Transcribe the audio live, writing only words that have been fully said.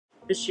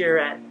This year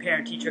at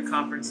parent-teacher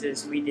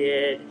conferences, we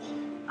did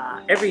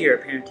every year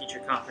at parent-teacher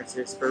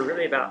conferences for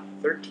really about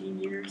 13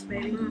 years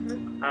maybe.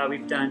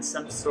 We've done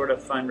some sort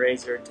of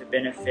fundraiser to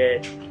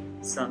benefit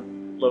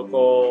some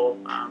local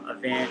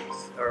event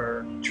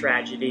or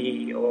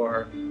tragedy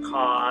or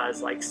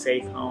cause like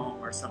Safe Home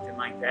or something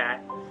like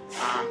that.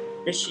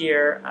 This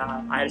year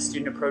I had a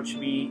student approach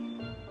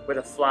me with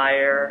a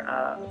flyer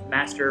of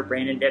Master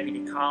Brandon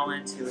Deputy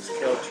Collins, who was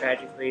killed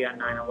tragically on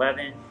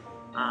 9/11.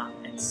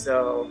 And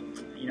so,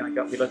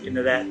 we looked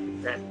into that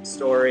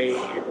story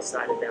and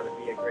decided that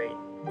would be a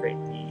great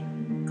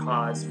theme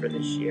cause for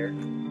this year.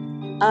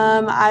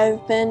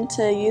 I've been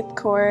to youth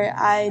court.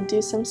 I do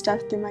some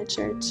stuff through my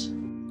church.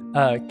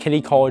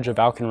 Kitty College of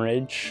Alkin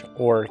Ridge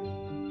or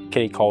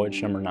Kitty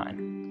College number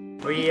 9.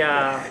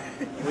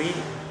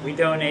 We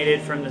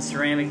donated from the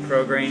ceramic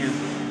program,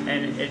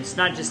 and it's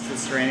not just the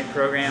ceramic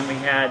program. We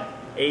had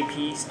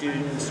AP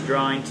students,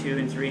 drawing 2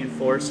 and 3 and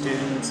 4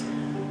 students,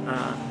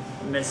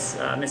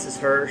 Mrs.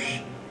 Hirsch,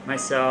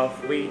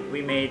 myself.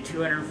 We made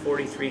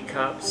 243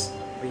 cups.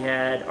 We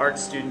had art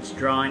students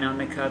drawing on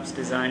the cups,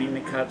 designing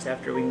the cups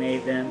after we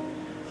made them,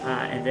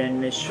 and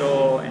then Ms.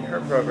 Scholl and her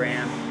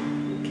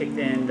program kicked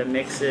in the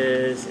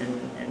mixes and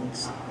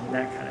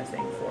that kind of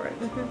thing for it.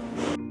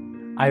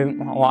 I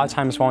a lot of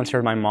times volunteer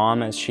with my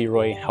mom, as she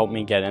really helped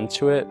me get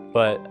into it,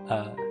 but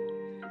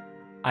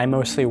I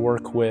mostly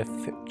work with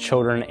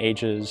children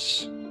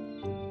ages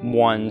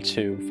 1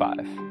 to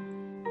 5.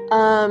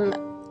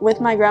 With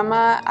my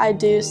grandma, I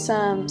do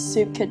some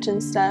soup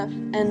kitchen stuff,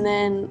 and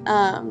then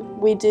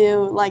we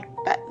do like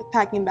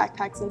packing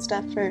backpacks and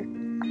stuff for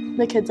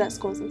the kids at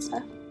schools and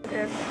stuff.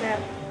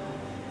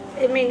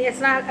 I mean, it's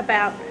not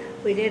about,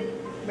 we did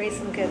raise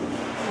some good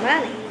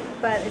money,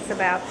 but it's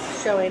about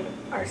showing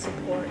our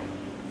support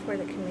for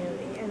the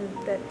community and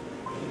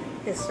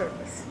his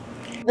service.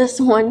 This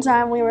one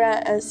time we were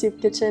at a soup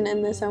kitchen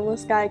and this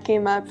homeless guy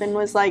came up and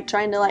was like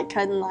trying to like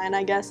cut in line,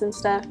 I guess, and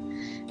stuff.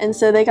 And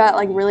so they got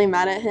like really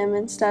mad at him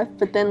and stuff,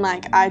 but then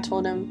like I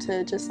told him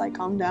to just like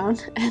calm down,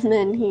 and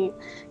then he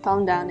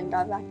calmed down and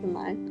got back in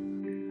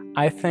line.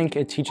 I think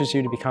it teaches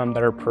you to become a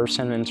better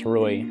person and to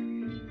really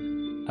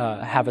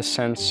have a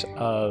sense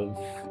of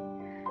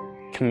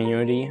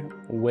community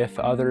with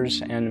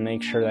others and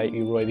make sure that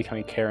you really become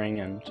a caring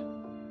and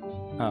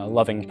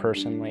loving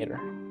person later.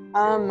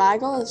 My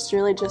goal is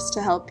really just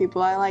to help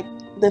people. I like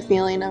the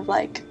feeling of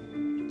like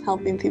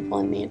helping people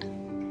in need.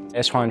 I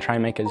just want to try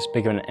and make as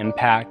big of an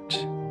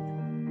impact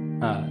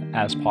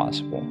as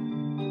possible.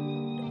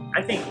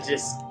 I think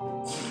just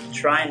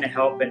trying to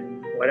help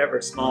in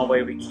whatever small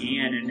way we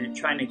can, and then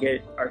trying to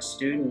get our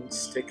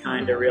students to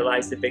kind of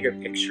realize the bigger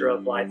picture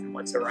of life and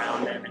what's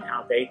around them and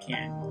how they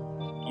can,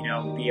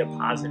 be a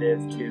positive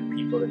to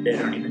people that they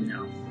don't even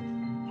know.